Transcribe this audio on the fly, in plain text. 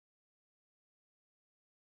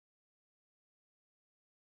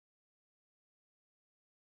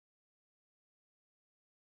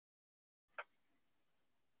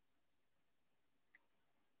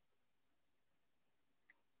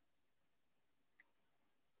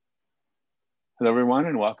Hello, everyone,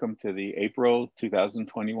 and welcome to the April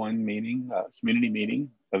 2021 meeting, community meeting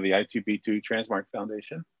of the I2B2 tranSMART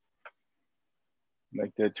Foundation. I'd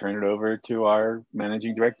like to turn it over to our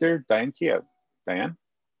Managing Director, Diane Keogh. Diane?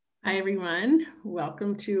 Hi, everyone.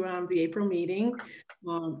 Welcome to the April meeting.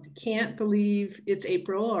 I can't believe it's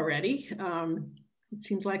April already. It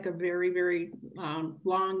seems like a very, very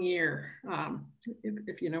long year,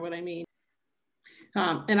 if you know what I mean.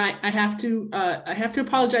 And I have to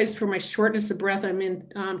apologize for my shortness of breath. I'm in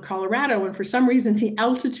Colorado, and for some reason the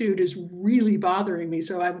altitude is really bothering me.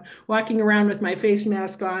 So I'm walking around with my face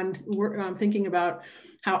mask on, thinking about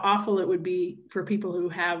how awful it would be for people who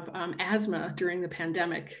have asthma during the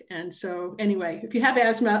pandemic. And so anyway, if you have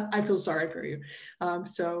asthma, I feel sorry for you.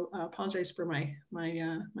 So I apologize for my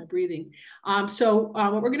breathing. So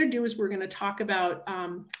what we're going to do is we're going to talk about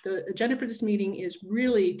the agenda for this meeting is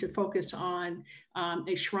really to focus on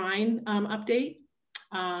a shrine update.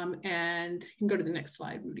 And you can go to the next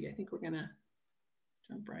slide, Rudy. I think we're going to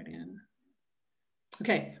jump right in.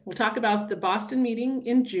 Okay, we'll talk about the Boston meeting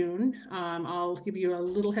in June. I'll give you a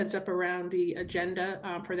little heads up around the agenda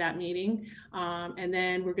for that meeting. And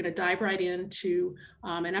then we're going to dive right into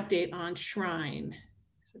an update on Shrine.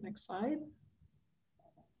 So next slide.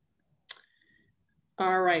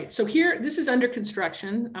 All right, so here, this is under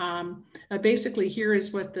construction. Basically, here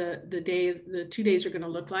is what the 2 days are going to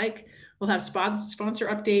look like. We'll have sponsor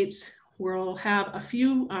updates. We'll have a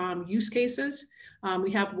few use cases.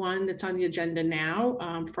 We have one that's on the agenda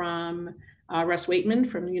now from Russ Waitman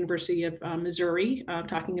from the University of Missouri,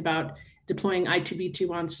 talking about deploying I2B2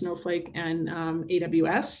 on Snowflake and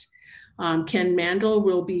AWS. Ken Mandel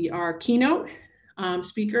will be our keynote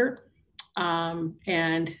speaker,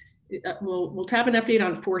 and we'll have an update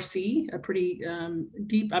on 4C, a pretty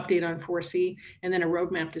deep update on 4C, and then a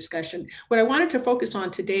roadmap discussion. What I wanted to focus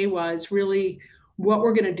on today was really what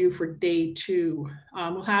we're going to do for day 2.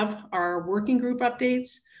 We'll have our working group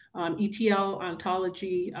updates, ETL,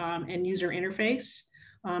 ontology, and user interface,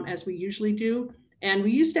 as we usually do. And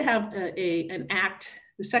we used to have an ACT.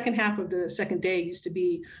 The second half of the second day used to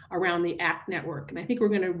be around the ACT network, and I think we're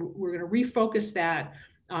going to refocus that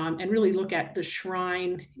and really look at the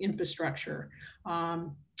Shrine infrastructure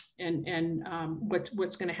and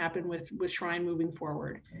what's going to happen with Shrine moving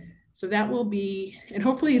forward. So that will be, and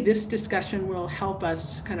hopefully this discussion will help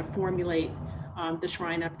us kind of formulate the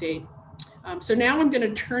Shrine update. So now I'm going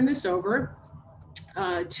to turn this over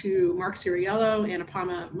to Mark Ciriello,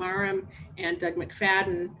 Anupama Maram, and Doug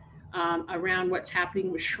McFadden around what's happening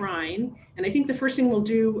with Shrine. And I think the first thing we'll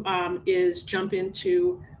do is jump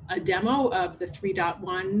into a demo of the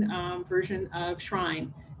 3.1 version of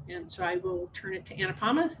Shrine. And so I will turn it to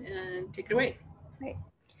Anupama and take it away. Great.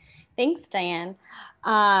 Thanks, Diane. So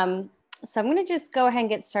I'm going to just go ahead and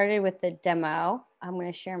get started with the demo. I'm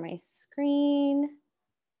going to share my screen.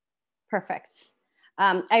 Perfect.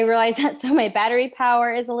 I realize that some of my battery power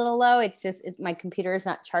is a little low. It's just my computer is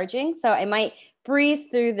not charging. So I might breeze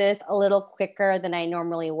through this a little quicker than I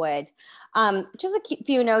normally would. Just a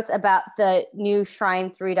few notes about the new Shrine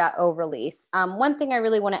 3.0 release. One thing I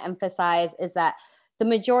really want to emphasize is that the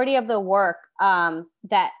majority of the work and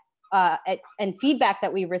feedback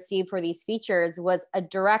that we received for these features was a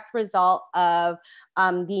direct result of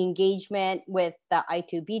the engagement with the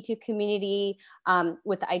I2B2 community,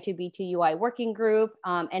 with the I2B2 UI working group,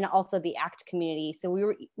 and also the ACT community. So we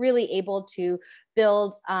were really able to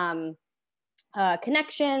build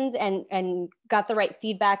connections and got the right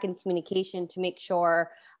feedback and communication to make sure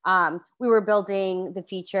we were building the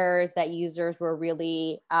features that users were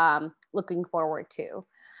really looking forward to.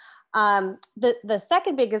 The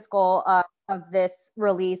second biggest goal of this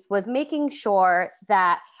release was making sure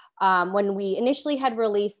that when we initially had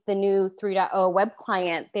released the new 3.0 web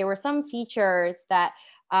client, there were some features that,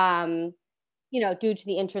 due to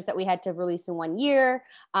the interest that we had to release in 1 year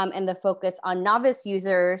and the focus on novice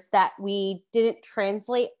users, that we didn't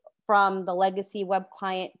translate from the legacy web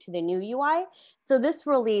client to the new UI. So this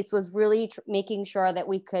release was really making sure that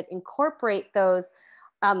we could incorporate those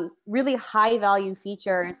really high value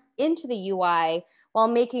features into the UI while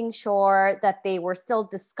making sure that they were still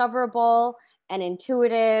discoverable and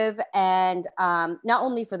intuitive, and not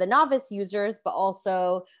only for the novice users, but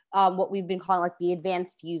also what we've been calling like the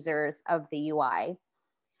advanced users of the UI.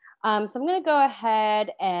 So I'm going to go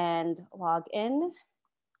ahead and log in.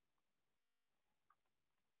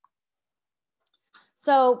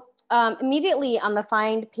 So immediately on the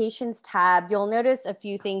Find Patients tab, you'll notice a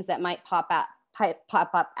few things that might pop up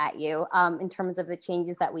at you in terms of the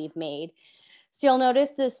changes that we've made. So you'll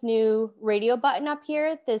notice this new radio button up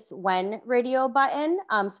here, this when radio button.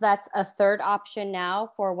 So that's a third option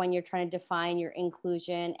now for when you're trying to define your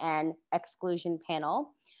inclusion and exclusion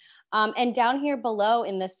panel. And down here below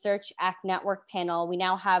in the Search Act Network panel, we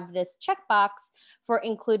now have this checkbox for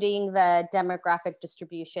including the demographic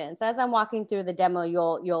distribution. So as I'm walking through the demo,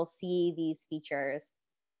 you'll see these features.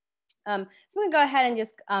 So I'm gonna go ahead and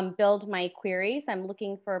just build my queries. I'm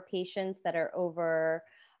looking for patients that are over,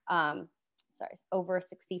 over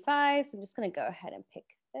 65. So I'm just gonna go ahead and pick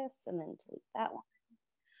this and then delete that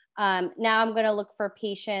one. Now I'm gonna look for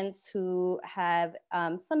patients who have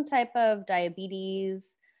some type of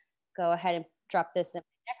diabetes. Go ahead and drop this in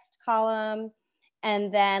the next column.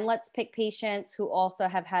 And then let's pick patients who also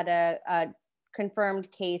have had a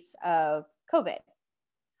confirmed case of COVID.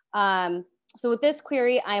 So with this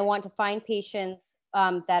query, I want to find patients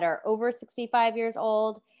that are over 65 years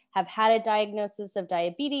old, have had a diagnosis of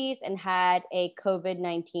diabetes, and had a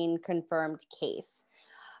COVID-19 confirmed case.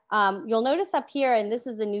 You'll notice up here, and this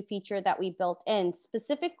is a new feature that we built in,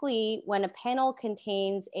 specifically when a panel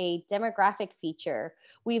contains a demographic feature,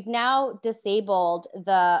 we've now disabled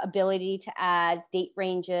the ability to add date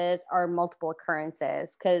ranges or multiple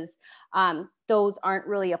occurrences, because those aren't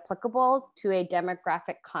really applicable to a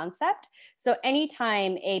demographic concept. So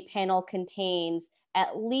anytime a panel contains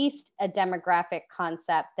at least a demographic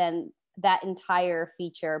concept, then that entire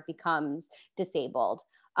feature becomes disabled.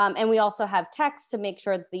 And we also have text to make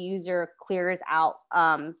sure that the user clears out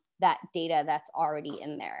that data that's already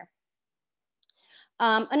in there.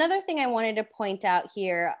 Another thing I wanted to point out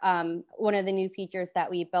here, one of the new features that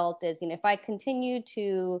we built is, if I continue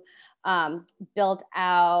to build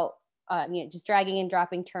out, just dragging and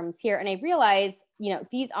dropping terms here, and I realize,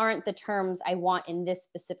 these aren't the terms I want in this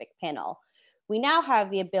specific panel. We now have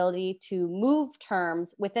the ability to move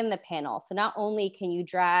terms within the panel. So not only can you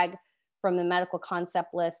drag from the medical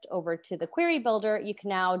concept list over to the query builder, you can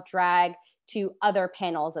now drag to other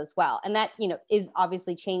panels as well. And that, is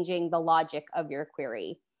obviously changing the logic of your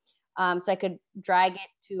query. So I could drag it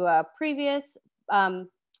to a previous panel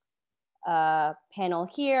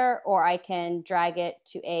here, or I can drag it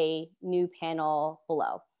to a new panel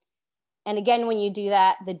below. And again, when you do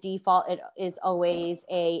that, the default is always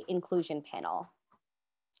a inclusion panel.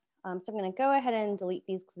 So I'm going to go ahead and delete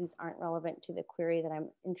these because these aren't relevant to the query that I'm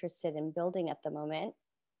interested in building at the moment.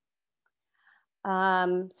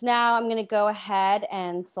 So now I'm going to go ahead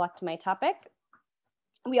and select my topic.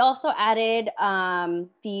 We also added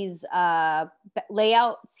these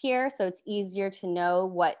layouts here, so it's easier to know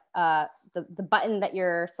what the button that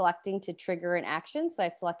you're selecting to trigger an action. So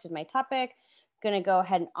I've selected my topic. I'm going to go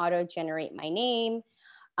ahead and auto-generate my name.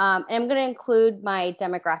 And I'm going to include my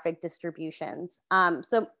demographic distributions.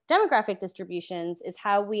 So demographic distributions is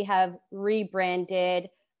how we have rebranded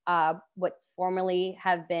what's formerly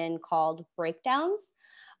have been called breakdowns.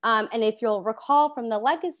 And if you'll recall from the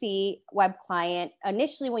legacy web client,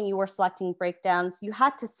 initially when you were selecting breakdowns, you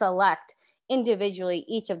had to select individually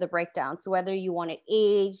each of the breakdowns. So whether you wanted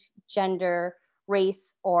age, gender,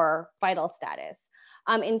 race, or vital status.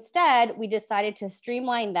 Instead, we decided to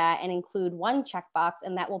streamline that and include one checkbox,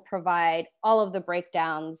 and that will provide all of the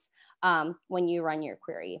breakdowns when you run your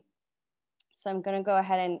query. So I'm going to go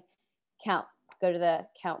ahead and go to the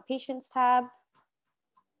Count Patients tab.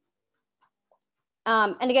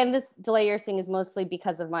 And again, this delay you're seeing is mostly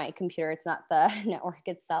because of my computer. It's not the network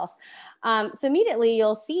itself. So immediately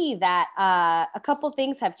you'll see that a couple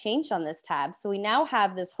things have changed on this tab. So we now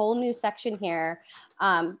have this whole new section here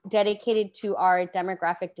dedicated to our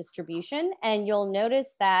demographic distribution. And you'll notice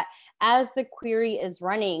that as the query is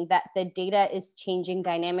running, that the data is changing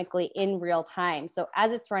dynamically in real time. So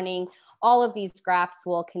as it's running, all of these graphs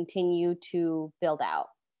will continue to build out.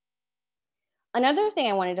 Another thing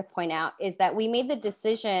I wanted to point out is that we made the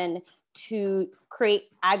decision to create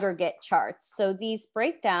aggregate charts. So these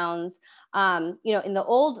breakdowns, in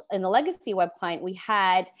the legacy web client, we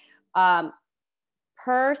had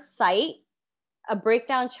per site, a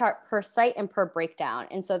breakdown chart per site and per breakdown.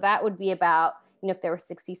 And so that would be about, if there were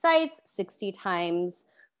 60 sites, 60 times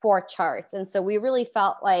 4 charts. And so we really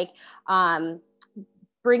felt like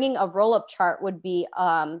bringing a roll-up chart would be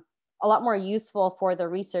a lot more useful for the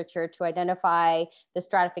researcher to identify the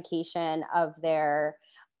stratification of their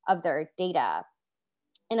data.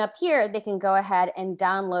 And up here, they can go ahead and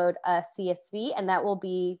download a CSV, and that will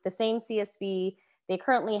be the same CSV they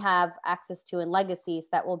currently have access to in Legacy. So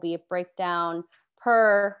that will be a breakdown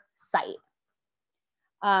per site.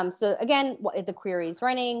 So again, the query is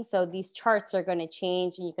running, so these charts are going to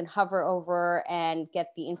change, and you can hover over and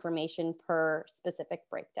get the information per specific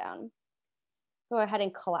breakdown. Go ahead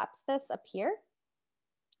and collapse this up here.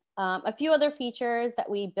 A few other features that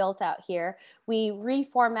we built out here. We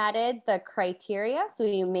reformatted the criteria. So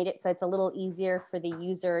we made it so it's a little easier for the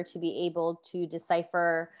user to be able to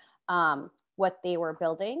decipher what they were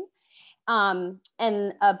building. And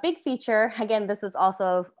a big feature, again, this was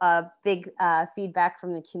also a big feedback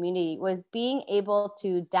from the community, was being able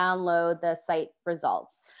to download the site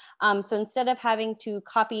results. So instead of having to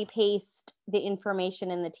copy paste the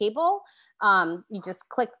information in the table, you just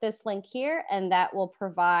click this link here and that will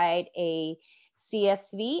provide a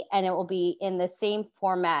CSV and it will be in the same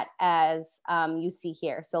format as you see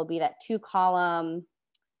here. So it'll be that 2-column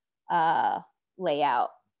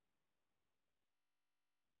layout.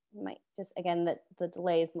 Might just, again, the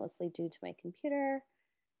delay is mostly due to my computer.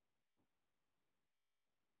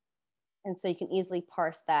 And so you can easily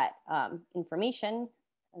parse that information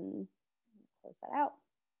and close that out.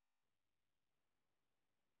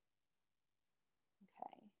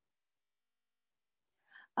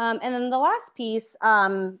 Okay. And then the last piece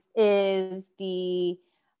is the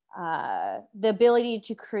ability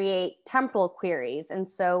to create temporal queries. And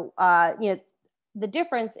so, you know, the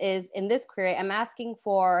difference is in this query, I'm asking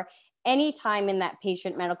for any time in that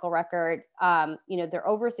patient medical record, you know, they're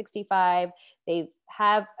over 65, they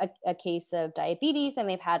have a case of diabetes and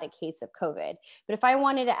they've had a case of COVID. But if I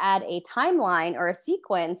wanted to add a timeline or a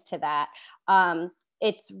sequence to that,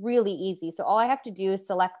 it's really easy. So all I have to do is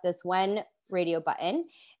select this when radio button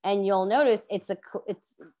and you'll notice it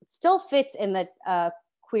still fits in the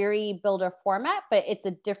query builder format, but it's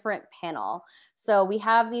a different panel. So we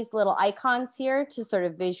have these little icons here to sort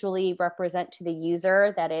of visually represent to the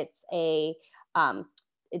user that it's a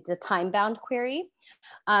time-bound query.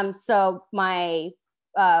 So my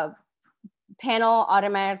panel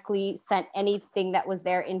automatically sent anything that was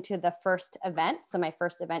there into the first event. So my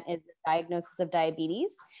first event is the diagnosis of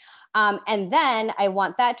diabetes. And then I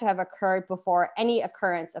want that to have occurred before any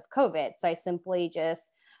occurrence of COVID. So I simply just,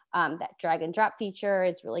 that drag and drop feature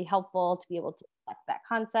is really helpful to be able to select that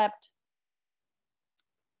concept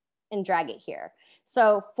and drag it here.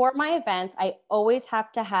 So for my events, I always have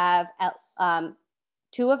to have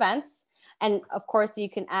 2 events. And of course you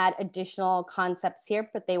can add additional concepts here,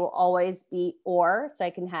 but they will always be or. So I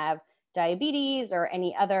can have diabetes or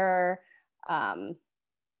any other, you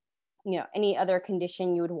know, any other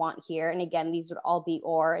condition you would want here. And again, these would all be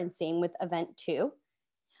or, and same with event 2.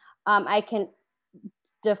 I can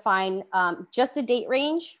define just a date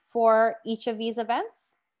range for each of these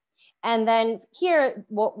events. And then here,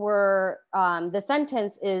 what we're, the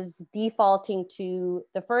sentence is defaulting to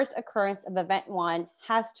the first occurrence of event 1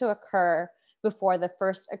 has to occur before the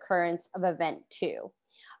first occurrence of event 2.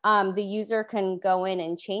 The user can go in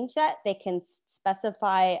and change that. They can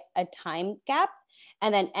specify a time gap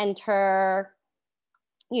and then enter,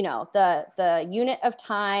 you know, the unit of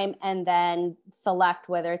time and then select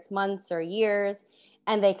whether it's months or years.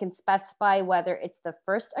 And they can specify whether it's the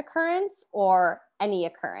first occurrence or any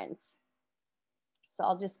occurrence. So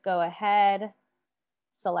I'll just go ahead,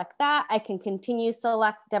 select that. I can continue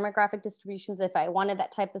select demographic distributions if I wanted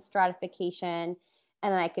that type of stratification,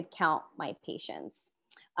 and then I could count my patients.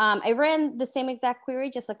 I ran the same exact query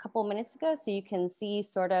just a couple minutes ago, so you can see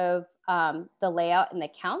sort of the layout and the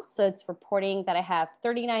count. So it's reporting that I have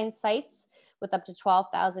 39 sites with up to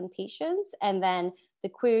 12,000 patients, and then the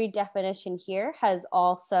query definition here has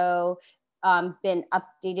also been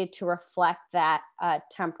updated to reflect that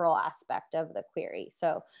temporal aspect of the query.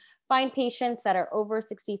 So find patients that are over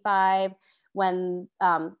 65 when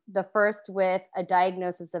the first with a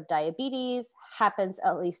diagnosis of diabetes happens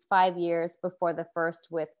at least 5 years before the first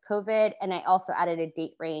with COVID. And I also added a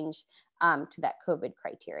date range to that COVID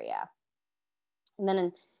criteria. And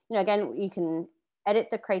then, you know, again, you can edit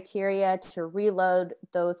the criteria to reload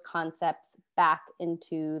those concepts back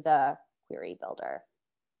into the query builder.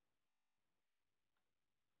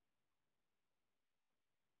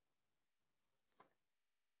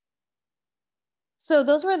 So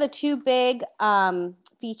those were the 2 big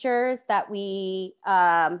features that we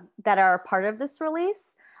that are part of this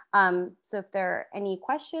release. So if there are any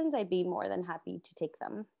questions, I'd be more than happy to take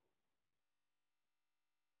them.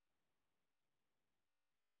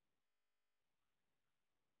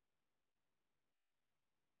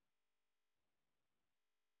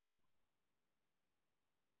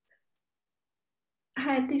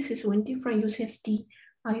 Hi, this is Wendy from UCSD.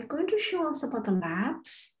 Are you going to show us about the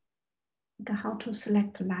labs? Like how to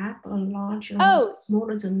select a lab or large or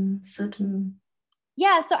smaller than certain?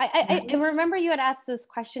 Yeah, so I remember you had asked this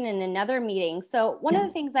question in another meeting. So one of the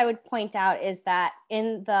things I would point out is that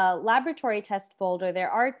in the laboratory test folder, there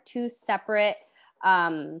are 2 separate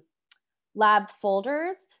lab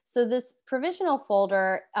folders. So this provisional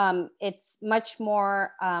folder, it's much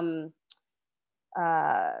more, I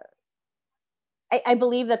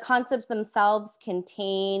believe the concepts themselves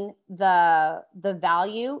contain the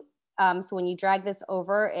value. So when you drag this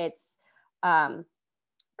over, it's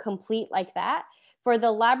complete like that. For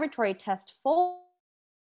the laboratory test folder,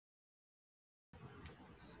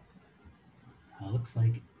 looks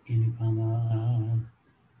like Anupama.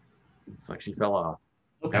 Looks like she fell off.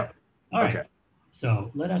 Okay. Yep. All right. Okay.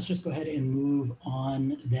 So let us just go ahead and move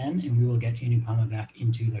on then, and we will get Anupama back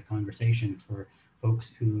into the conversation for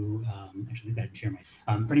folks who, actually, go ahead and share my,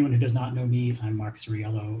 for anyone who does not know me, I'm Mark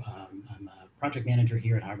Soriello. I'm a project manager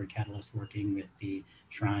here at Harvard Catalyst, working with the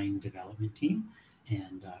Shrine development team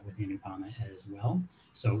and with Anupama as well.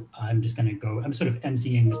 So I'm just gonna go, I'm sort of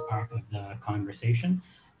emceeing this part of the conversation.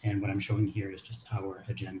 And what I'm showing here is just our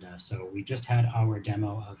agenda. So we just had our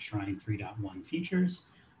demo of Shrine 3.1 features.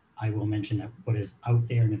 I will mention that what is out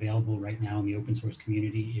there and available right now in the open source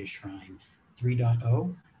community is Shrine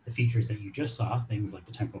 3.0. The features that you just saw, things like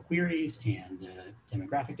the temporal queries and the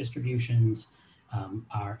demographic distributions,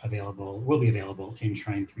 are available, will be available in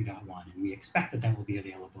Shrine 3.1. And we expect that that will be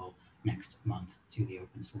available next month to the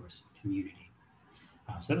open source community.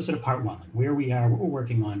 So that was sort of part one, like where we are, what we're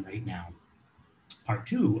working on right now. Part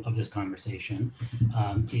two of this conversation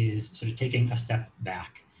is sort of taking a step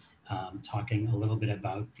back, talking a little bit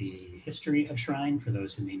about the history of Shrine for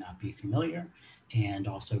those who may not be familiar, and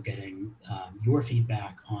also getting your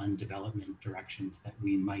feedback on development directions that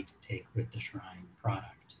we might take with the Shrine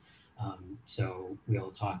product. So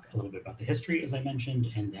we'll talk a little bit about the history, as I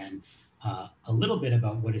mentioned, and then a little bit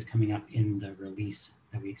about what is coming up in the release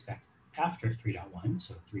that we expect after 3.1,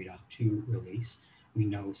 so 3.2 release. We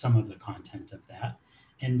know some of the content of that.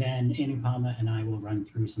 And then Anupama and I will run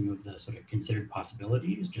through some of the sort of considered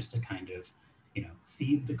possibilities just to kind of, you know,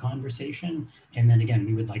 seed the conversation. And then again,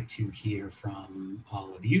 we would like to hear from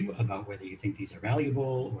all of you about whether you think these are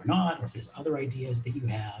valuable or not, or if there's other ideas that you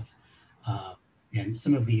have. And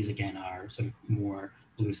some of these, again, are sort of more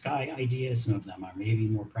blue sky ideas. Some of them are maybe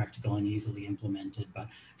more practical and easily implemented. But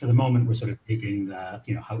for the moment, we're sort of taking the,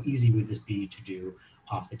 you know, how easy would this be to do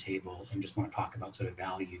off the table, and just want to talk about sort of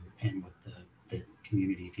value and what the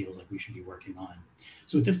community feels like we should be working on.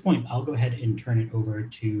 So at this point, I'll go ahead and turn it over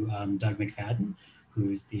to Doug McFadden,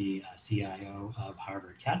 who's the CIO of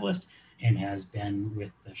Harvard Catalyst and has been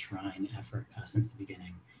with the Shrine effort since the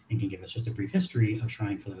beginning, and can give us just a brief history of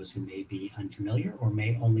Shrine for those who may be unfamiliar or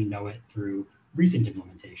may only know it through recent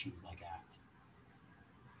implementations like ACT.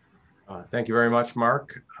 Thank you very much,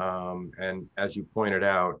 Mark. And as you pointed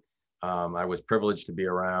out, I was privileged to be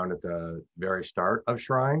around at the very start of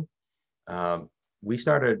Shrine. We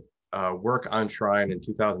started work on Shrine in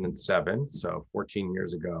 2007, so 14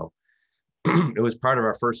 years ago. It was part of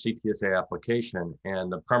our first CTSA application,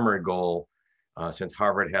 and the primary goal, since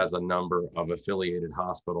Harvard has a number of affiliated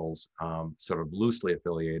hospitals, sort of loosely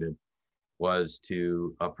affiliated, was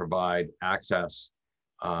to provide access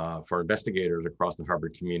for investigators across the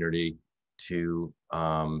Harvard community to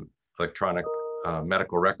electronic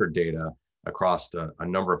medical record data across a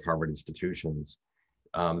number of Harvard institutions.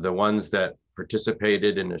 The ones that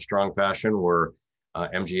participated in a strong fashion were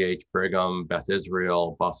MGH, Brigham, Beth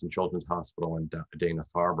Israel, Boston Children's Hospital, and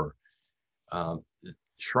Dana-Farber.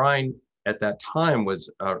 Shrine at that time was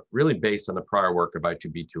really based on the prior work of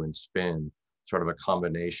I2B2 and SPIN, sort of a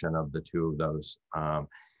combination of the two of those.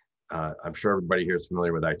 I'm sure everybody here is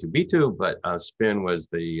familiar with I2B2, but SPIN was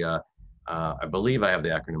the, I believe I have the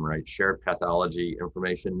acronym right, Shared Pathology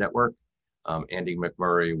Information Network. Andy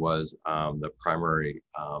McMurray was the primary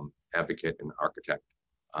advocate and architect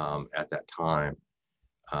at that time.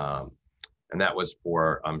 And that was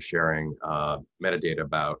for sharing metadata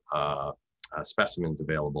about specimens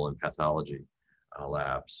available in pathology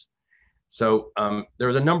labs. So there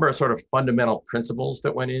was a number of sort of fundamental principles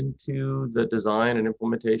that went into the design and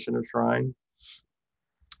implementation of Shrine.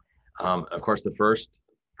 Of course, the first,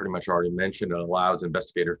 pretty much already mentioned, it allows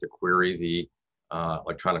investigators to query the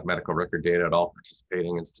electronic medical record data at all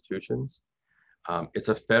participating institutions. It's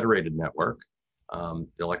a federated network. The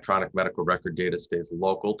electronic medical record data stays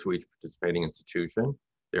local to each participating institution,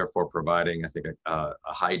 therefore providing, I think, a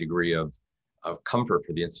high degree of comfort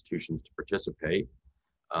for the institutions to participate.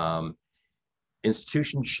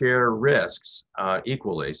 Institutions share risks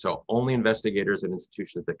equally, so only investigators and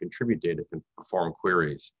institutions that contribute data can perform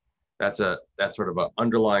queries. That's sort of an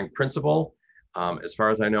underlying principle. As far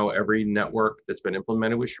as I know, every network that's been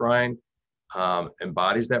implemented with Shrine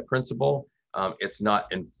embodies that principle. It's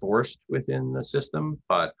not enforced within the system,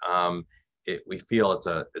 but we feel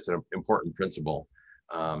it's an important principle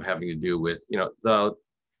having to do with, you know,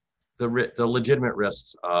 the the legitimate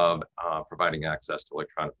risks of providing access to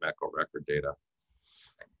electronic medical record data.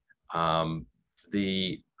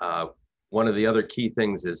 One of the other key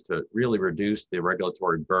things is to really reduce the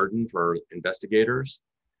regulatory burden for investigators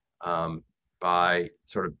by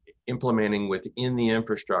sort of implementing within the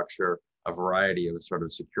infrastructure a variety of sort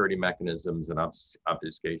of security mechanisms and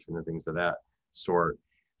obfuscation and things of that sort,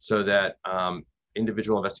 so that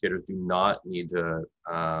individual investigators do not need to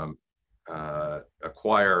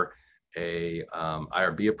acquire a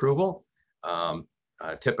IRB approval.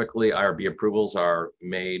 Typically, IRB approvals are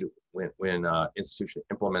made when institution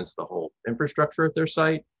implements the whole infrastructure at their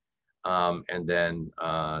site, and then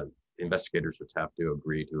investigators just have to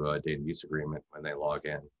agree to a data use agreement when they log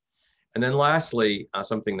in. And then lastly,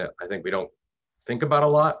 something that I think we don't think about a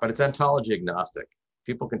lot, but it's ontology agnostic.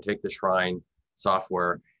 People can take the Shrine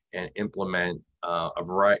software and implement a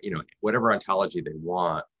variety, whatever ontology they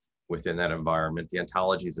want within that environment. The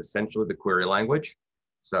ontology is essentially the query language.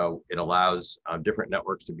 So it allows different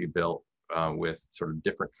networks to be built with sort of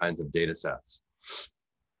different kinds of data sets.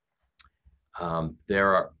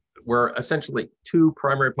 There were essentially two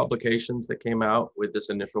primary publications that came out with this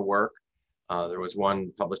initial work. There was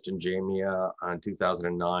one published in JAMIA in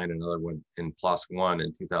 2009, another one in PLOS One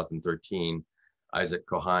in 2013. Isaac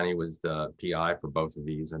Kohani was the PI for both of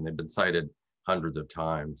these, and they've been cited hundreds of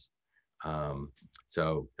times.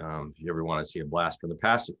 So if you ever want to see a blast from the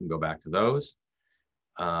past, you can go back to those.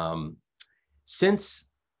 Since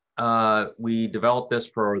we developed this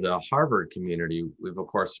for the Harvard community, we've of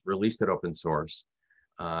course released it open source.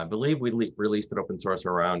 I believe we released it open source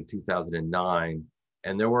around 2009,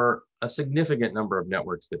 and there were a significant number of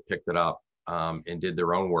networks that picked it up and did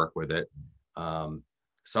their own work with it.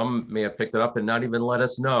 Some may have picked it up and not even let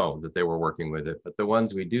us know that they were working with it, but the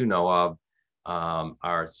ones we do know of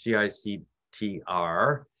are CICTR,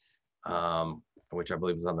 which I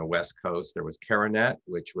believe is on the West Coast. There was CaraNet,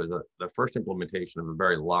 which was the first implementation of a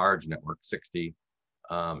very large network, 60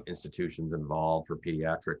 institutions involved for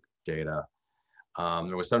pediatric data.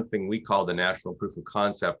 There was something we call the National Proof of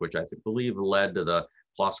Concept, which I believe led to the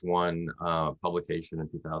PLOS One publication in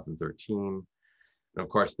 2013. And of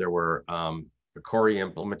course, there were the Corey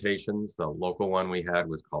implementations. The local one we had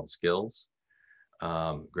was called Skills.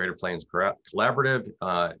 Greater Plains Collaborative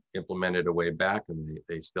implemented a way back, and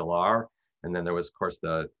they still are. And then there was, of course,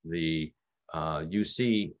 the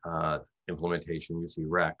UC implementation, UC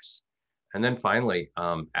Rex. And then finally,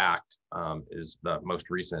 ACT is the most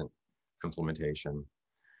recent implementation.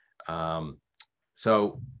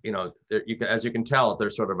 So, as you can tell,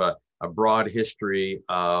 there's sort of a broad history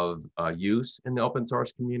of use in the open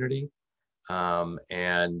source community.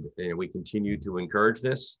 And we continue to encourage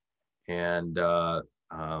this, and sort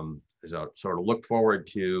of look forward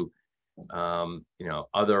to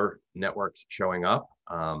other networks showing up.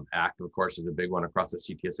 ACT, of course, is a big one across the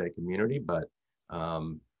CTSA community, but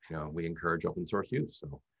we encourage open source use.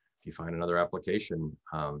 So if you find another application,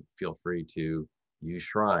 feel free to use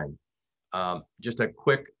Shrine. Just a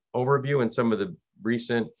quick overview and some of the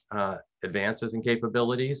recent advances and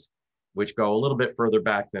capabilities, which go a little bit further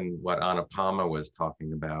back than what Anupama was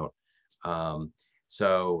talking about.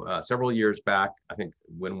 Several years back, I think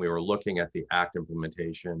when we were looking at the ACT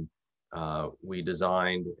implementation, we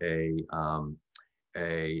designed a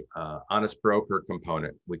honest broker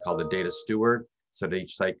component we call the data steward, so that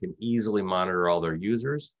each site can easily monitor all their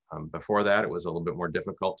users. Before that, it was a little bit more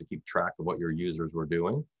difficult to keep track of what your users were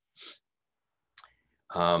doing.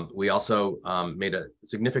 We also made a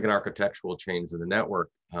significant architectural change in the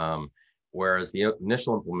network, whereas the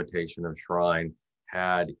initial implementation of Shrine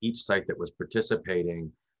had each site that was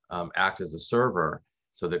participating act as a server,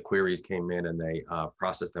 so that queries came in and they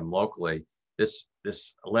processed them locally. This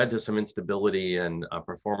led to some instability and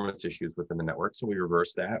performance issues within the network, so we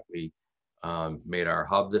reversed that. We made our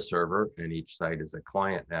hub the server, and each site is a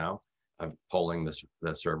client now of polling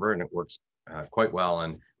the server, and it works quite well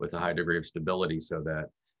and with a high degree of stability, so that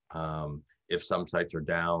if some sites are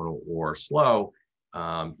down or slow,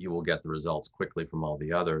 you will get the results quickly from all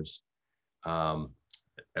the others.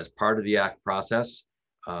 As part of the ACT process,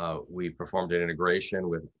 we performed an integration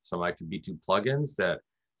with some I2B2 plugins that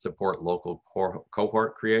support local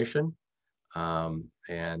cohort creation.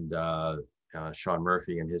 Sean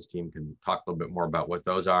Murphy and his team can talk a little bit more about what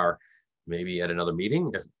those are, maybe at another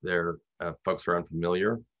meeting if folks are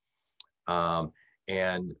unfamiliar.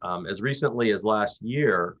 As recently as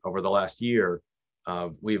over the last year,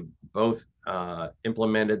 we've both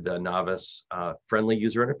implemented the novice friendly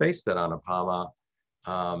user interface that Anupama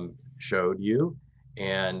showed you.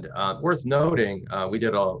 And worth noting, we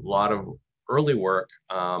did a lot of early work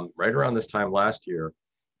right around this time last year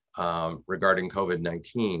regarding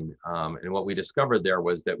COVID-19. And what we discovered there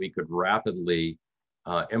was that we could rapidly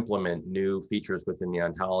implement new features within the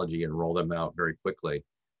ontology and roll them out very quickly,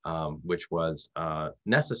 which was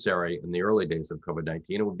necessary in the early days of COVID-19.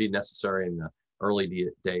 It would be necessary in the early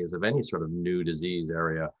days of any sort of new disease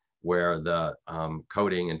area where the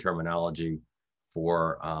coding and terminology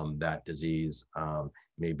for that disease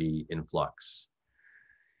may be in flux.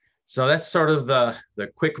 So that's sort of the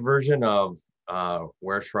quick version of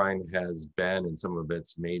where Shrine has been and some of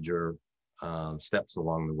its major steps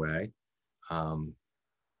along the way.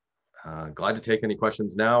 Glad to take any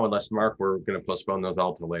questions now, unless Mark, we're going to postpone those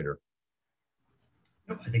all to later.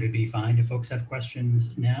 Nope, I think it'd be fine if folks have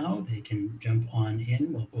questions now. They can jump on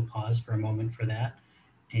in. We'll pause for a moment for that.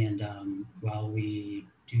 And while we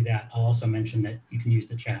do that, I'll also mention that you can use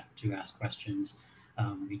the chat to ask questions.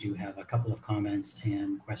 We do have a couple of comments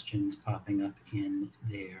and questions popping up in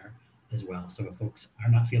there as well. So if folks are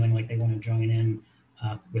not feeling like they want to join in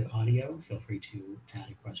with audio, feel free to add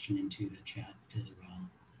a question into the chat as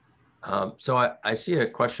well. So I see a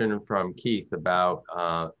question from Keith about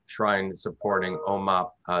Shrine supporting OMOP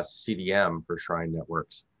CDM for Shrine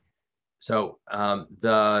networks. So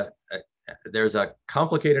there's a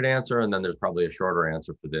complicated answer, and then there's probably a shorter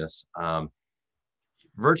answer for this.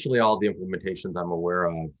 Virtually all the implementations I'm aware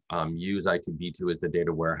of use I2B2 as the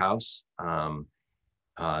data warehouse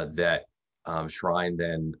that Shrine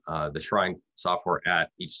then, the Shrine software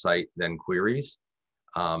at each site then queries.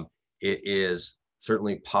 It is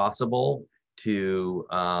certainly possible to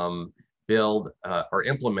build or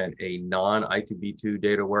implement a non-I2B2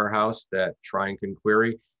 data warehouse that Shrine can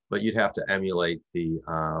query, but you'd have to emulate the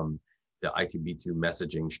I2B2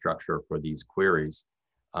 messaging structure for these queries.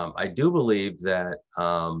 I do believe that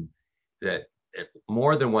that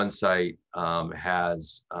more than one site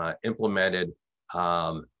has implemented,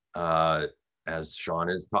 as Sean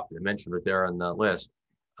has mentioned it there on the list,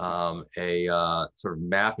 a sort of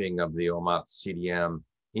mapping of the OMOP CDM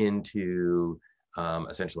into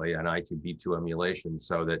essentially an I2B2 emulation,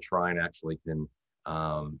 so that Shrine actually can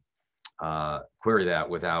query that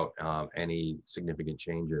without any significant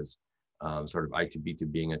changes, sort of I2B2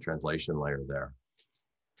 being a translation layer there.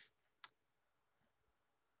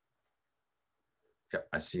 Yeah,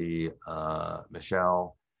 I see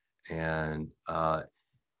Michelle, and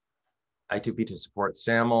I2B2 supports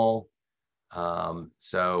SAML, and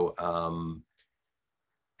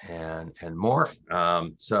more.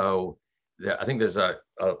 So I think there's a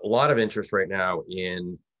lot of interest right now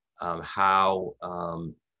in how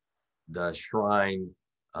the Shrine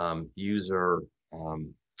user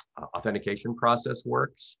authentication process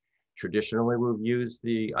works. Traditionally, we've used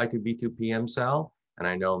the I2B2 PM cell, and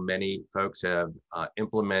I know many folks have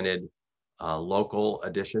implemented local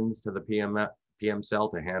additions to the PM cell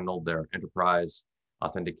to handle their enterprise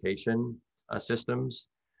authentication systems.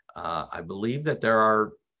 I believe that there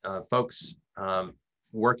are folks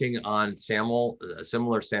working on SAML,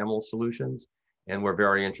 similar SAML solutions, and we're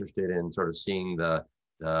very interested in sort of seeing the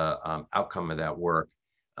outcome of that work,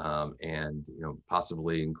 and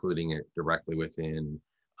possibly including it directly within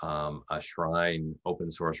a Shrine open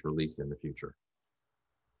source release in the future.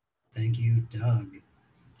 Thank you, Doug.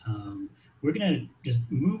 We're going to just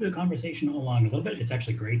move the conversation along a little bit. It's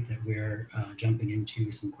actually great that we're jumping into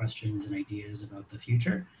some questions and ideas about the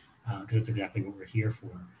future, because that's exactly what we're here for.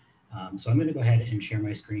 So I'm going to go ahead and share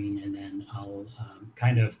my screen, and then I'll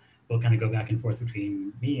we'll kind of go back and forth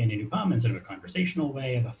between me and Anupam in sort of a conversational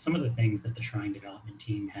way about some of the things that the Shrine development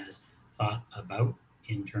team has thought about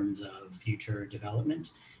in terms of future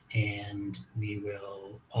development. And we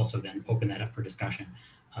will also then open that up for discussion.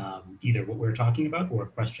 Either what we're talking about or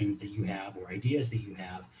questions that you have or ideas that you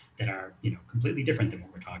have that are completely different than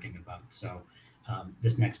what we're talking about. So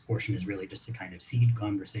this next portion is really just to kind of seed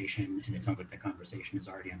conversation, and it sounds like the conversation is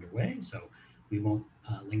already underway, so we won't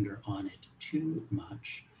linger on it too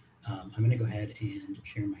much. I'm going to go ahead and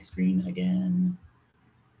share my screen again,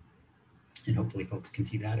 and hopefully folks can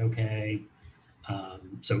see that okay.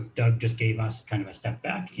 So Doug just gave us kind of a step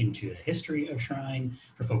back into the history of Shrine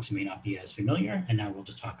for folks who may not be as familiar. And now we'll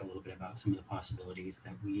just talk a little bit about some of the possibilities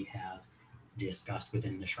that we have discussed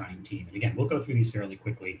within the Shrine team. And again, we'll go through these fairly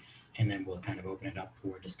quickly, and then we'll kind of open it up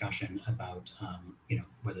for discussion about,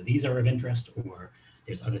 whether these are of interest or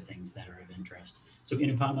there's other things that are of interest. So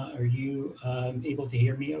Anupama, are you able to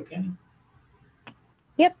hear me okay?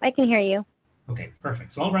 Yep, I can hear you. Okay,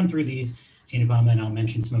 perfect. So I'll run through these, Anupama, and I'll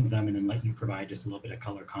mention some of them and then let you provide just a little bit of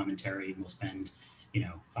color commentary. And we'll spend,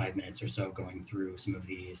 5 minutes or so going through some of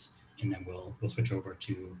these, and then we'll switch over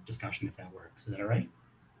to discussion if that works. Is that all right?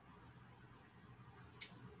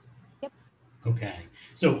 Yep. Okay,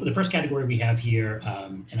 so the first category we have here,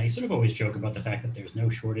 and I sort of always joke about the fact that there's no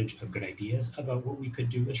shortage of good ideas about what we could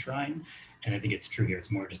do with Shrine, and I think it's true here.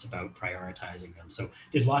 It's more just about prioritizing them. So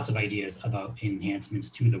there's lots of ideas about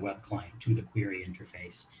enhancements to the web client, to the query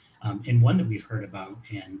interface, and one that we've heard about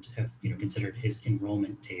and have considered is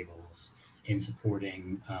enrollment tables in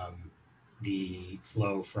supporting the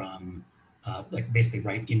flow from like basically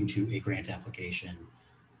right into a grant application. Do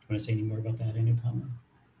you want to say any more about that, Anupama?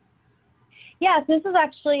 Yeah, so this is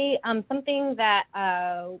actually something that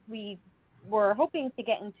we were hoping to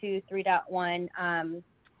get into 3.1,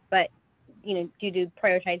 but due to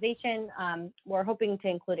prioritization, we're hoping to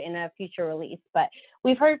include it in a future release. But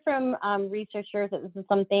we've heard from researchers that this is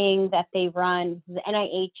something that they've run. This is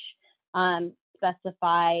NIH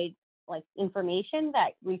specified like information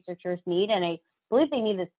that researchers need, and I believe they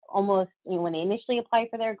need this almost when they initially apply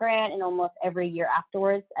for their grant and almost every year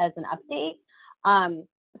afterwards as an update.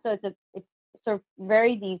 So it's sort of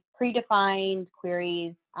very these predefined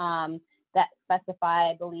queries that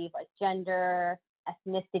specify, I believe, like gender,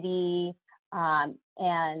 ethnicity,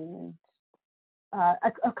 and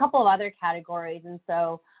a couple of other categories. And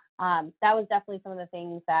so that was definitely some of the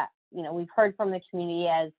things that we've heard from the community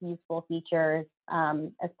as useful features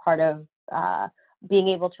as part of being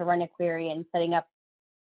able to run a query and setting up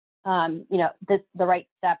the right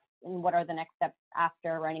steps and what are the next steps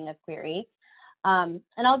after running a query. And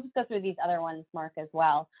I'll just go through these other ones, Mark, as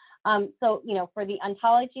well. So, for the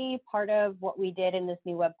ontology, part of what we did in this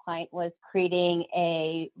new web client was creating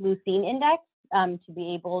a Lucene index to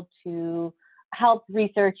be able to help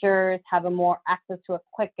researchers have more access to a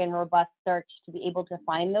quick and robust search to be able to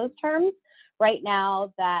find those terms. Right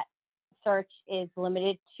now, that search is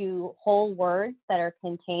limited to whole words that are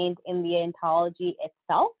contained in the ontology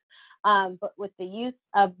itself. But with the use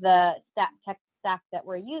of the text stack that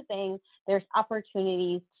we're using, there's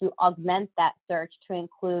opportunities to augment that search to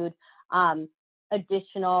include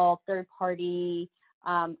additional third-party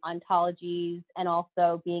ontologies, and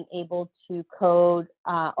also being able to code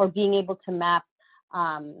or being able to map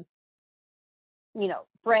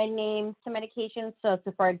brand names to medications. So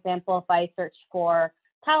for example, if I search for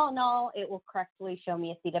Tylenol, it will correctly show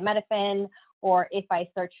me acetaminophen, or if I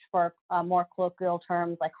search for more colloquial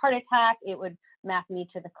terms like heart attack, it would map me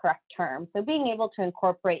to the correct term. So being able to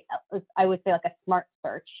incorporate, I would say, like a smart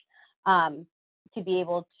search to be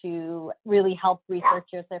able to really help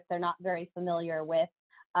researchers if they're not very familiar with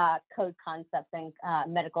code concepts and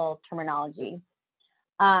medical terminology.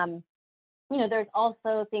 There's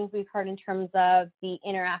also things we've heard in terms of the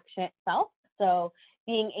interaction itself. So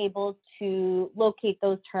being able to locate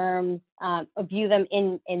those terms, view them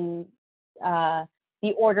in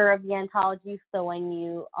the order of the ontology. So when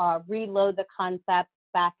you reload the concepts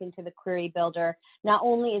back into the query builder, not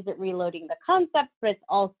only is it reloading the concepts, but it's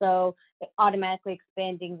also automatically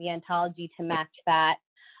expanding the ontology to match that.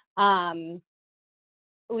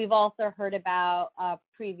 We've also heard about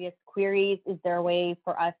previous queries. Is there a way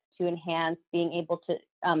for us to enhance being able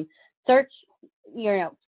to search,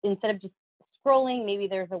 instead of just scrolling, maybe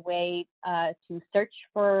there's a way to search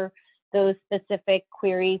for those specific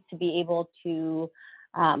queries to be able to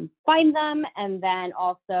find them? And then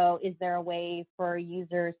also, is there a way for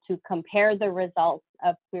users to compare the results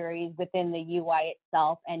of queries within the UI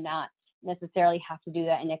itself and not necessarily have to do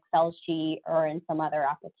that in Excel sheet or in some other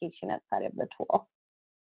application outside of the tool?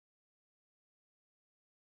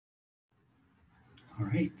 All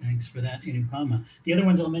right, thanks for that, Anupama. The other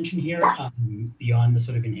ones I'll mention here, beyond the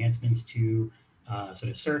sort of enhancements to sort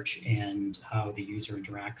of search and how the user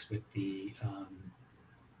interacts with the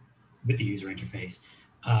user interface.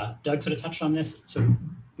 Doug sort of touched on this. So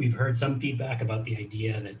we've heard some feedback about the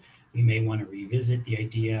idea that we may want to revisit the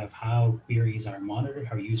idea of how queries are monitored,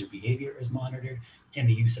 how user behavior is monitored, and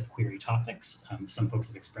the use of query topics. Some folks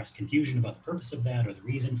have expressed confusion about the purpose of that or the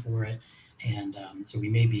reason for it. And so we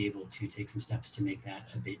may be able to take some steps to make that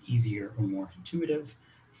a bit easier or more intuitive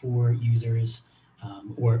for users,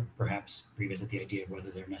 or perhaps revisit the idea of whether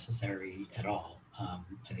they're necessary at all.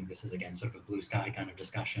 I think this is, again, sort of a blue sky kind of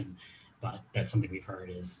discussion, but that's something we've heard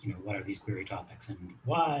is, what are these query topics and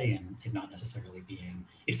why, and it not necessarily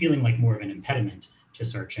it feeling like more of an impediment to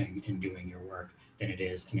searching and doing your work than it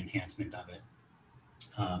is an enhancement of it.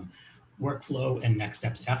 Workflow and next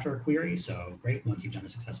steps after a query. So great, once you've done a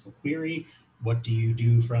successful query, what do you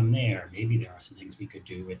do from there? Maybe there are some things we could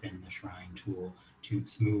do within the Shrine tool to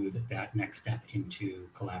smooth that next step into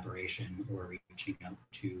collaboration or reaching out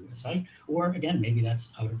to a site. Or again, maybe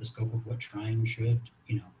that's out of the scope of what Shrine should,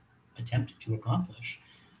 attempt to accomplish.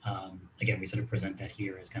 Again, we sort of present that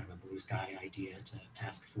here as kind of a blue sky idea to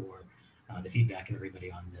ask for the feedback of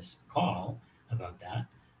everybody on this call about that.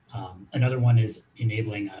 Another one is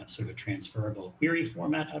enabling a sort of a transferable query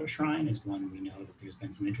format out of Shrine is one we know that there's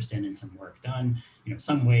been some interest in and some work done.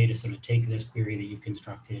 Some way to sort of take this query that you've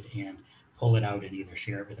constructed and pull it out and either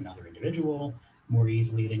share it with another individual more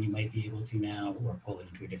easily than you might be able to now, or pull it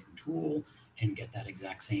into a different tool and get that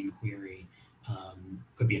exact same query.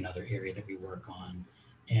 Could be another area that we work on.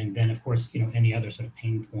 And then of course, any other sort of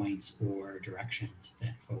pain points or directions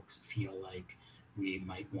that folks feel like we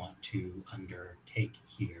might want to undertake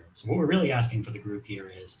here. So what we're really asking for the group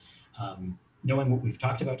here is knowing what we've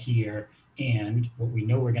talked about here and what we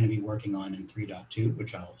know we're going to be working on in 3.2,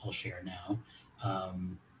 which I'll share now.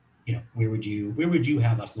 Where would you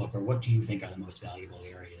have us look, or what do you think are the most valuable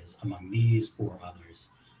areas among these or others?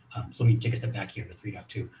 So let me take a step back here to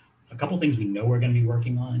 3.2. A couple things we know we're going to be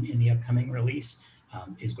working on in the upcoming release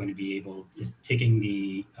is taking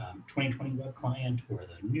the 2020 web client or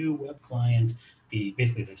the new web client,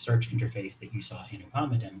 basically the search interface that you saw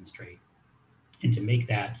Anupama demonstrate, and to make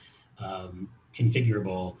that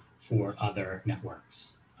configurable for other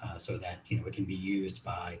networks so that it can be used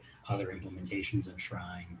by other implementations of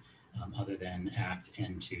Shrine other than ACT,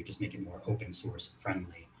 and to just make it more open source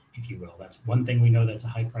friendly, if you will. That's one thing we know that's a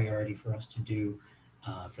high priority for us to do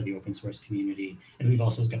for the open source community. And we've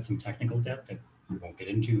also got some technical debt that we won't get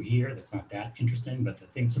into here. That's not that interesting, but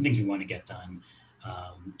some things we want to get done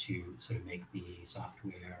to sort of make the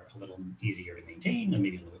software a little easier to maintain and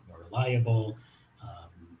maybe a little bit more reliable.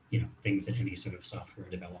 Things that any sort of software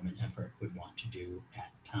development effort would want to do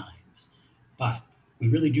at times. But we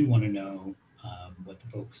really do want to know what the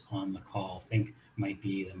folks on the call think might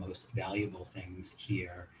be the most valuable things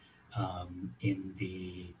here in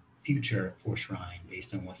the future for Shrine,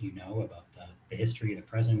 based on what you know about the history, the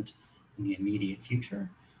present, and the immediate future.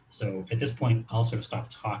 So at this point, I'll sort of stop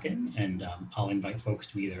talking, and I'll invite folks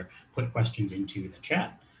to either put questions into the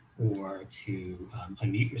chat or to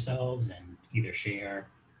unmute yourselves and either share,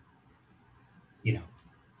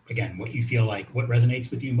 again, what you feel like, what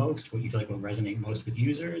resonates with you most, what you feel like will resonate most with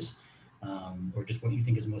users, or just what you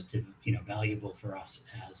think is most valuable for us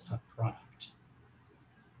as a product.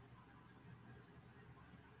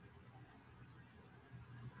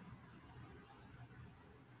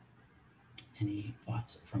 Any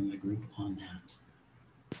thoughts from the group on that?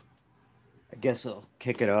 I guess I'll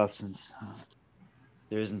kick it off since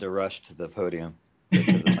there isn't a rush to the podium, to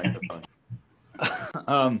the microphone.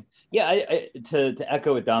 To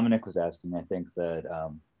echo what Dominic was asking, I think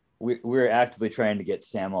that we're actively trying to get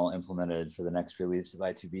SAML implemented for the next release of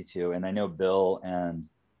I2B2. And I know Bill and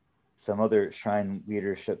some other Shrine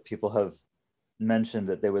leadership people have mentioned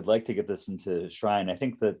that they would like to get this into Shrine. I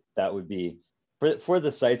think that would be, for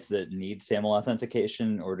the sites that need SAML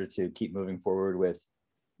authentication in order to keep moving forward with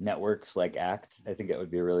networks like ACT, I think it would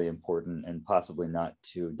be a really important and possibly not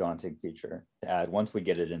too daunting feature to add once we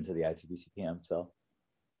get it into the I2B2 PM cell.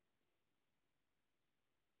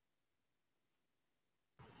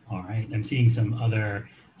 All right, I'm seeing some other,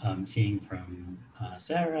 seeing from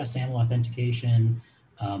Sarah, SAML authentication,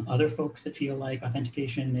 other folks that feel like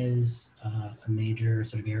authentication is a major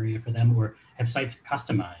sort of area for them, or have sites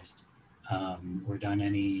customized or done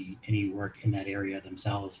any work in that area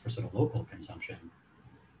themselves for sort of local consumption.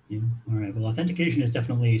 Yeah. All right, well, authentication is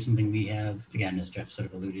definitely something we have, again, as Jeff sort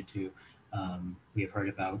of alluded to, we have heard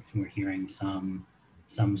about, and we're hearing some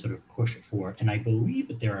sort of push for, and I believe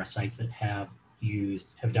that there are sites that have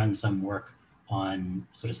done some work on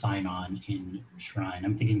sort of sign on in Shrine.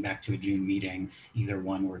 I'm thinking back to a June meeting, either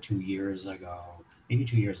 1 or 2 years ago, maybe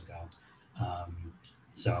 2 years ago.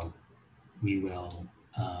 So we will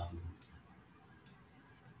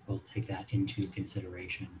we'll take that into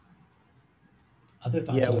consideration. Other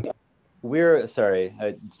thoughts? Yeah, we're sorry,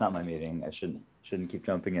 it's not my meeting. I shouldn't keep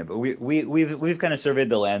jumping in, but we've kind of surveyed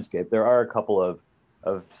the landscape. There are a couple of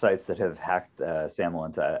sites that have hacked SAML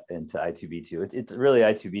into I2B2. It's really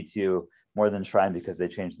I2B2 more than Shrine because they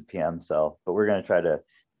changed the PM cell, but we're going to try to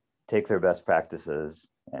take their best practices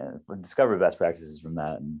and discover best practices from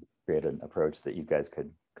that and create an approach that you guys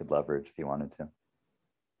could leverage if you wanted to.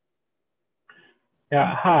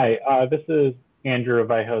 Yeah, hi, this is Andrew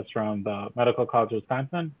Vihos from the Medical College of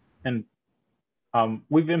Wisconsin, and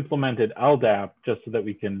we've implemented LDAP just so that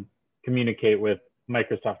we can communicate with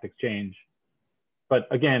Microsoft Exchange. But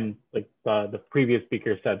again, like the previous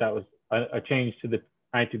speaker said, that was a change to the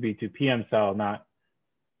I2B2 PM cell, not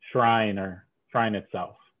Shrine or Shrine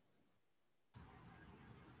itself.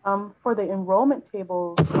 For the enrollment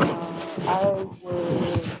tables, I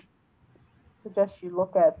would suggest you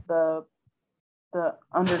look at the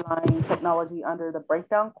underlying technology under the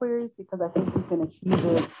breakdown queries, because I think you can achieve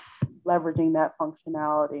it leveraging that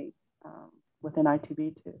functionality within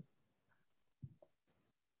I2B2.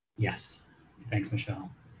 Yes, thanks, Michelle.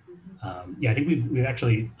 Yeah, I think we've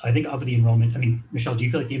actually, I think of the enrollment, I mean, Michelle, do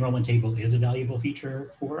you feel like the enrollment table is a valuable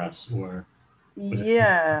feature for us, or?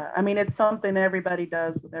 Yeah, I mean, it's something everybody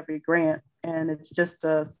does with every grant, and it's just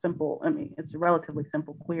a simple, I mean, it's a relatively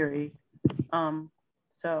simple query.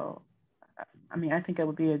 So, I mean, I think it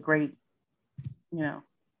would be a great,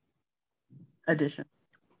 addition.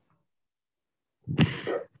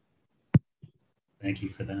 Thank you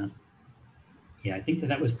for that. Yeah, I think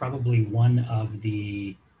that was probably one of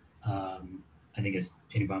the, I think as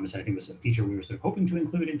Anubama said, I think it was a feature we were sort of hoping to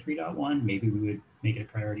include in 3.1. Maybe we would make it a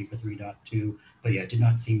priority for 3.2. But yeah, it did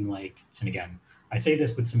not seem like, and again, I say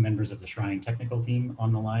this with some members of the Shrine technical team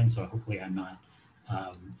on the line, so hopefully I'm not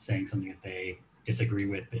saying something that they disagree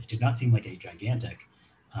with, but it did not seem like a gigantic,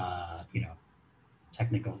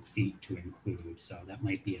 technical feat to include. So that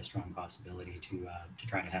might be a strong possibility to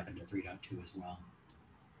try to have into 3.2 as well.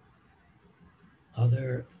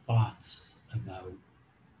 Other thoughts about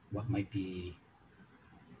what might be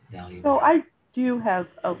valuable? So I do have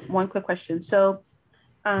one quick question. So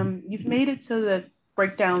you've made it so that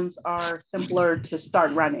breakdowns are simpler to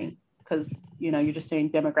start running because, you're just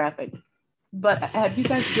saying demographic. But have you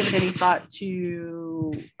guys given any thought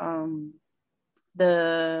to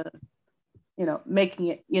the, making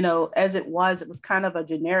it, as it was kind of a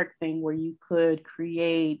generic thing where you could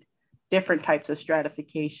create different types of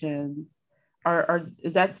stratifications.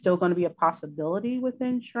 Is that still going to be a possibility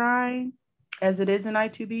within Shrine as it is in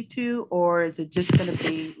I2B2, or is it just going to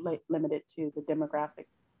be limited to the demographic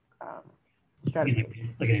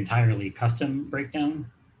stratification? Like an entirely custom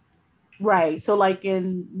breakdown? Right. So like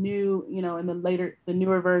in in the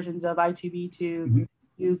newer versions of I2B2, mm-hmm.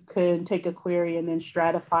 you can take a query and then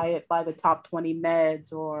stratify it by the top 20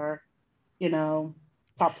 meds or,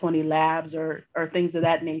 top 20 labs or things of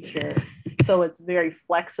that nature. So it's very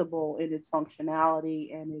flexible in its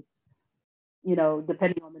functionality, and it's,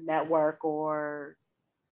 depending on the network or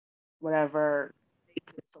whatever, they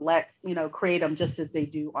can select, create them just as they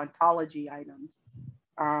do ontology items.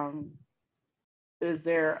 Is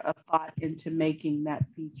there a thought into making that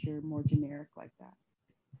feature more generic like that?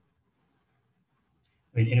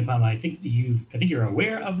 I mean, Anupama, I think you're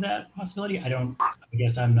aware of that possibility. I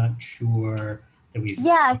guess I'm not sure that we've.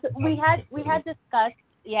 Yeah, so we had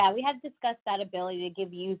discussed that ability to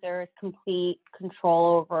give users complete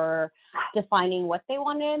control over defining what they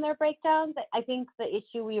wanted in their breakdowns. I think the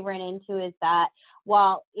issue we ran into is that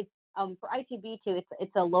while it's for I2B2,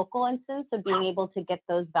 it's a local instance, so being able to get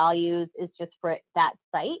those values is just for that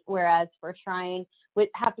site, whereas for Shrine would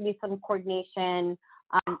have to be some coordination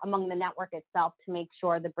among the network itself to make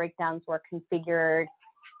sure the breakdowns were configured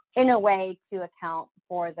in a way to account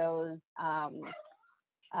for those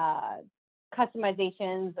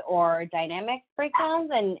customizations or dynamic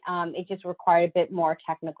breakdowns, and it just required a bit more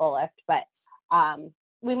technical lift, but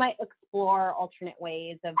we might explore alternate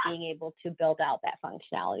ways of being able to build out that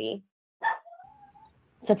functionality,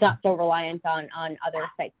 so it's not so reliant on other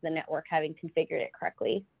sites of the network having configured it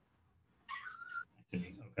correctly.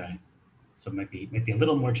 Okay, so it might be a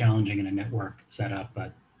little more challenging in a network setup,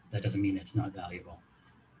 but that doesn't mean it's not valuable.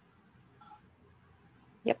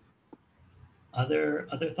 Yep. Other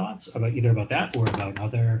thoughts about either about that or about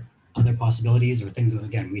other possibilities or things that,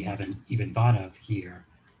 again, we haven't even thought of here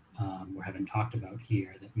or haven't talked about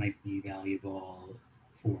here that might be valuable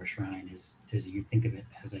for Shrine as you think of it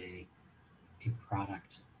as a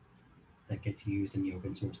product that gets used in the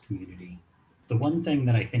open source community. The one thing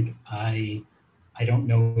that I think I don't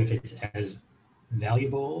know if it's as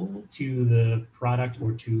valuable to the product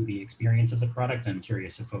or to the experience of the product. I'm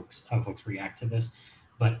curious if how folks react to this.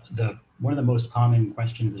 But one of the most common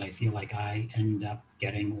questions that I feel like I end up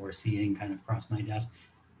getting or seeing kind of cross my desk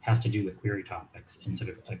has to do with query topics and sort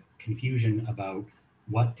of a confusion about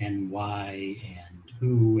what and why and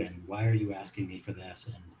who and why are you asking me for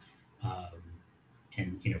this,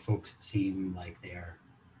 and folks seem like they're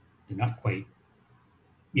not quite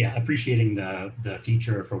appreciating the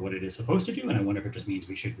feature for what it is supposed to do, and I wonder if it just means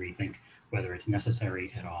we should rethink whether it's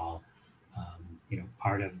necessary at all.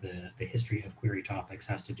 Part of the history of query topics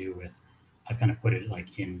has to do with, I've kind of put it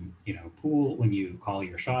like in, pool, when you call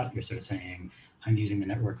your shot, you're sort of saying, I'm using the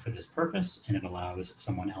network for this purpose, and it allows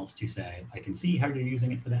someone else to say, I can see how you're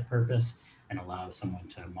using it for that purpose, and allows someone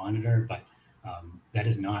to monitor, but that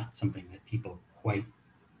is not something that people quite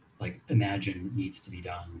imagine needs to be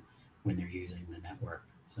done when they're using the network.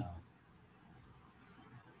 So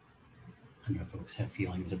I don't know if folks have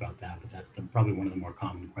feelings about that, but that's probably one of the more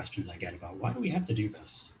common questions I get about why do we have to do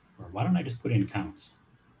this? Or why don't I just put in counts?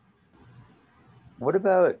 What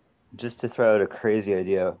about, just to throw out a crazy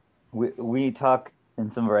idea, we talk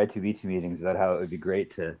in some of our I2B2 meetings about how it would be great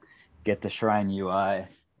to get the Shrine UI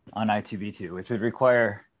on I2B2, which would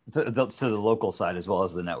require the local side as well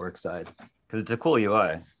as the network side, because it's a cool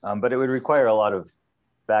UI, but it would require a lot of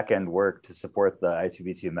back-end work to support the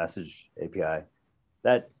I2B2 message API.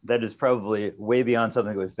 That is probably way beyond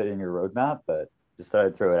something that would fit in your roadmap, but just thought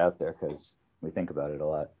I'd throw it out there because we think about it a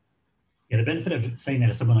lot. Yeah, the benefit of saying that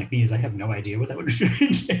to someone like me is I have no idea what that would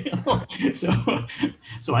entail.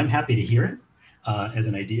 So I'm happy to hear it as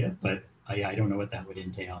an idea, but I don't know what that would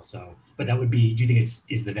entail. So, but that would be, do you think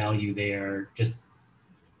is the value there just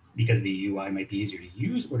because the UI might be easier to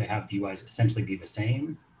use, or to have the UIs essentially be the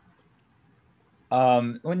same?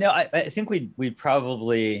 Well, no, I think we'd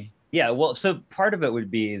probably, yeah, well, so part of it would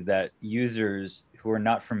be that users who are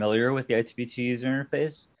not familiar with the I2B2 user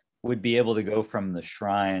interface would be able to go from the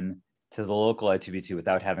Shrine to the local I2B2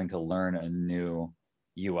 without having to learn a new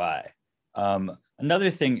UI.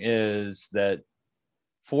 Another thing is that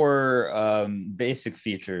for basic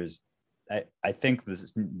features, I think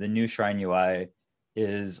the new Shrine UI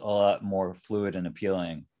is a lot more fluid and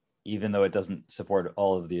appealing, even though it doesn't support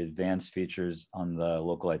all of the advanced features on the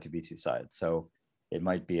local I2B2 side. So it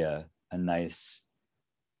might be a nice,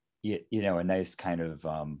 a nice kind of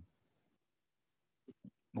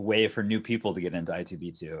way for new people to get into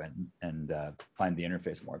I2B2 and find the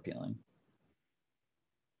interface more appealing.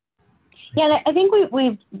 Yeah, and I think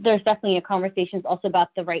there's definitely a conversations also about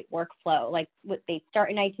the right workflow. Like they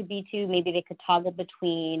start in I2B2, maybe they could toggle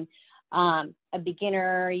between a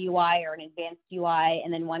beginner UI or an advanced UI,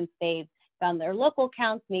 and then once they've found their local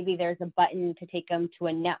accounts, maybe there's a button to take them to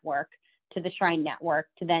a network, to the Shrine network,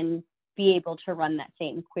 to then be able to run that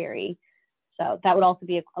same query. So that would also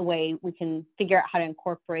be a way we can figure out how to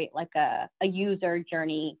incorporate like a user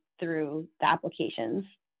journey through the applications.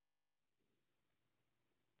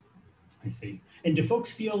 I see. And do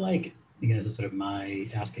folks feel like, again, this is sort of my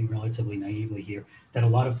asking relatively naively here, that a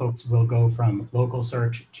lot of folks will go from local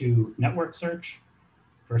search to network search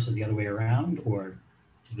versus the other way around? Or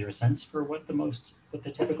is there a sense for what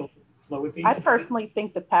the typical flow would be? I personally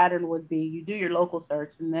think the pattern would be you do your local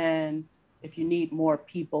search, and then if you need more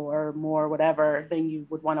people or more whatever, then you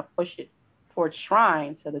would want to push it towards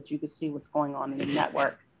Shrine so that you could see what's going on in the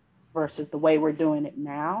network versus the way we're doing it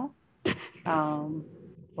now.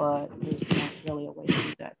 But there's not really a way to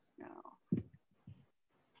do that now.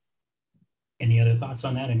 Any other thoughts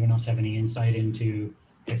on that? Anyone else have any insight into,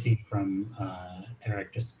 I see from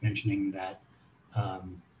Eric just mentioning that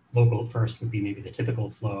local first would be maybe the typical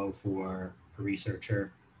flow for a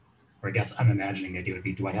researcher, or I guess I'm imagining the idea would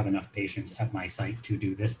be, do I have enough patients at my site to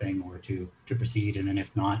do this thing or to proceed? And then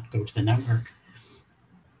if not, go to the network.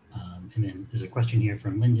 And then there's a question here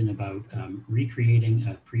from Lyndon about recreating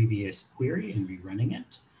a previous query and rerunning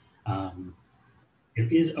it.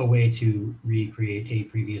 There is a way to recreate a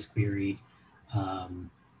previous query. And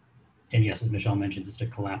yes, as Michelle mentions,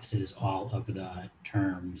 it collapses all of the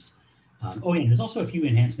terms. Oh, yeah, and there's also a few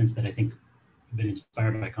enhancements that I think have been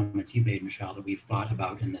inspired by comments you made, Michelle, that we've thought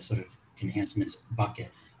about in this sort of enhancements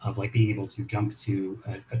bucket of like being able to jump to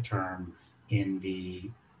a term in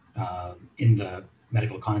the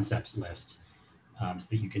medical concepts list, so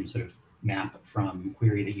that you can sort of map from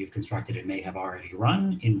query that you've constructed and may have already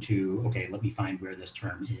run into, okay, let me find where this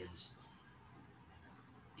term is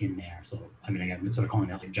in there. So, I mean, I'm sort of calling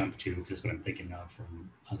that like jump to, because that's what I'm thinking of from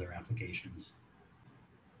other applications.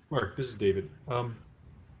 Mark, this is David.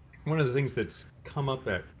 One of the things that's come up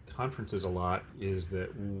at conferences a lot is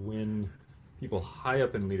that when people high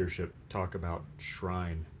up in leadership talk about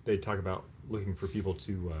Shrine, they talk about looking for people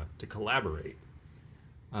to collaborate.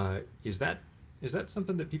 Is that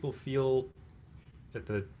something that people feel at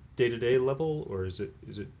the day-to-day level, or is it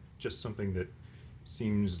just something that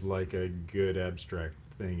seems like a good abstract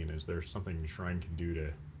thing, and is there something Shrine can do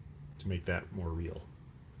to make that more real?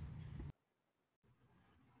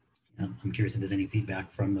 I'm curious if there's any feedback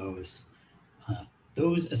from those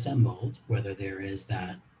assembled, whether there is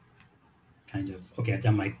that kind of, okay, I've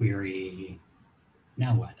done my query,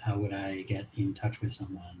 now what? How would I get in touch with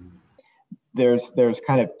someone? There's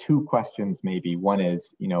kind of two questions maybe. One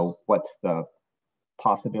is, what's the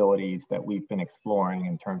possibilities that we've been exploring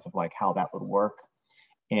in terms of like how that would work?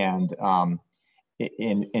 And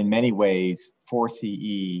in many ways,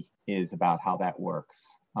 4CE is about how that works.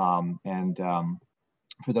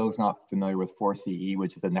 For those not familiar with 4CE,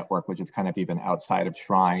 which is a network which is kind of even outside of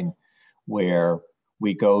Shrine, where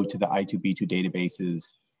we go to the I2B2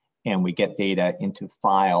 databases and we get data into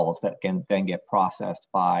files that can then get processed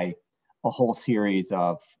by a whole series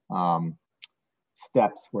of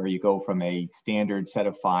steps where you go from a standard set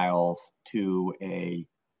of files to a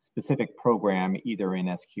specific program either in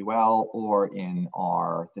SQL or in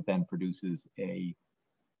R that then produces a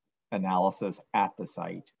analysis at the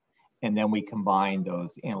site. And then we combine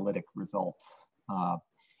those analytic results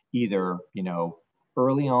either,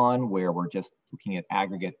 early on where we're just looking at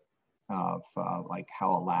aggregate of like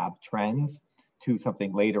how a lab trends to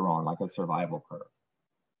something later on like a survival curve.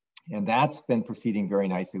 And that's been proceeding very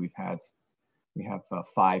nicely. We have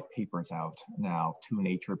 5 papers out now, 2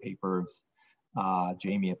 Nature papers,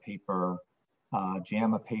 JAMA paper,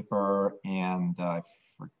 JAMA paper, and I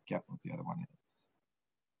forget what the other one is.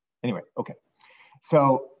 Anyway, okay.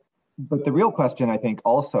 So, but the real question I think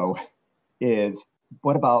also is,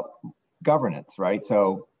 what about governance, right?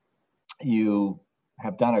 So you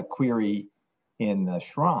have done a query in the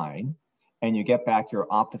Shrine and you get back your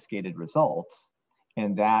obfuscated results,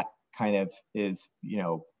 and that kind of is,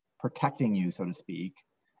 protecting you, so to speak,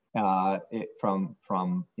 from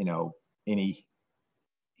any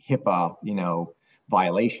HIPAA,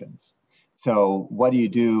 violations. So what do you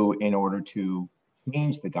do in order to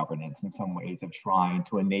change the governance in some ways of Shrine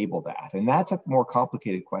to enable that? And that's a more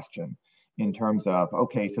complicated question in terms of,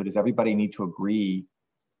 okay, so does everybody need to agree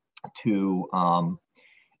to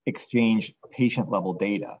exchange patient level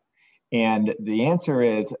data? And the answer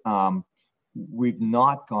is, we've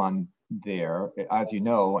not gone there. As you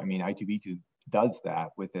know, I mean, I2B2 does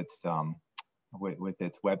that with its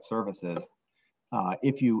web services.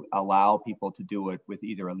 If you allow people to do it with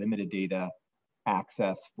either a limited data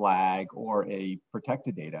access flag or a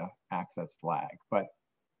protected data access flag, but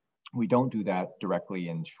we don't do that directly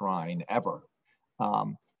in Shrine ever.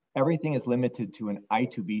 Everything is limited to an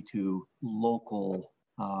I2B2 local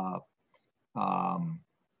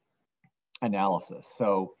analysis.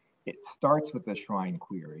 So it starts with the Shrine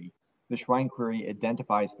query. The Shrine query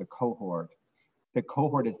identifies the cohort. The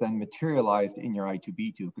cohort is then materialized in your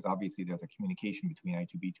I2B2 because obviously there's a communication between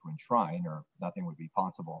I2B2 and Shrine, or nothing would be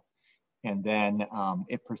possible. And then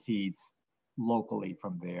it proceeds locally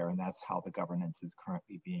from there, and that's how the governance is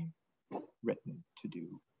currently being written to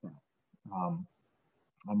do. I'm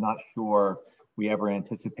not sure we ever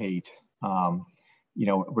anticipate,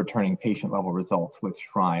 returning patient level results with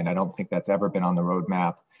Shrine. I don't think that's ever been on the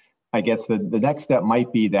roadmap. I guess the next step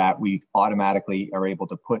might be that we automatically are able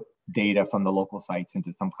to put data from the local sites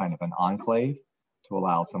into some kind of an enclave to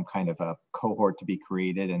allow some kind of a cohort to be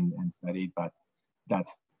created and studied, but that's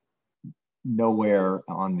nowhere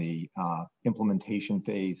on the implementation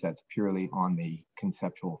phase. That's purely on the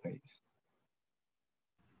conceptual phase.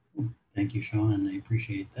 Thank you, Sean. I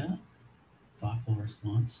appreciate that thoughtful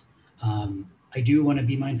response. I do want to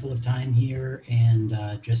be mindful of time here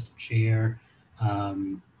and just share,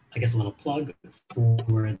 I guess, a little plug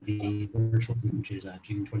for the virtual, which is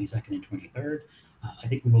June 22nd and 23rd. I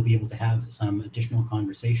think we will be able to have some additional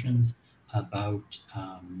conversations about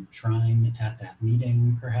Shrine at that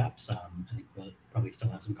meeting, perhaps. I think we'll probably still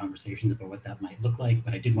have some conversations about what that might look like,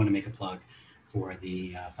 but I did want to make a plug for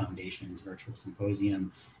the Foundation's virtual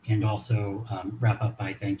symposium, and also wrap up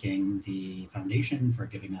by thanking the Foundation for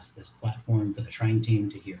giving us this platform for the Shrine team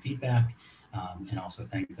to hear feedback, and also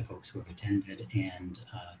thank the folks who have attended and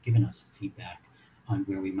given us feedback on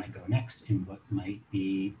where we might go next and what might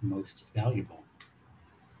be most valuable.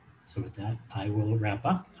 So with that, I will wrap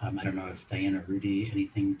up. I don't know if Diane or Rudy,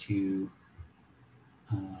 anything to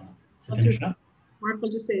finish up? Mark, will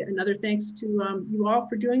just say another thanks to you all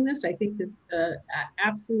for doing this. I think that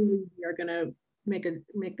absolutely we are going to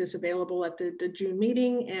make this available at the June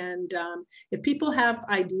meeting. And if people have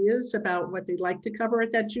ideas about what they'd like to cover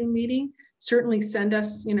at that June meeting, certainly send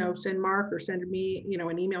us, send Mark or send me,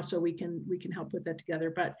 an email so we can help put that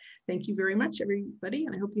together. But thank you very much, everybody,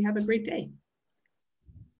 and I hope you have a great day.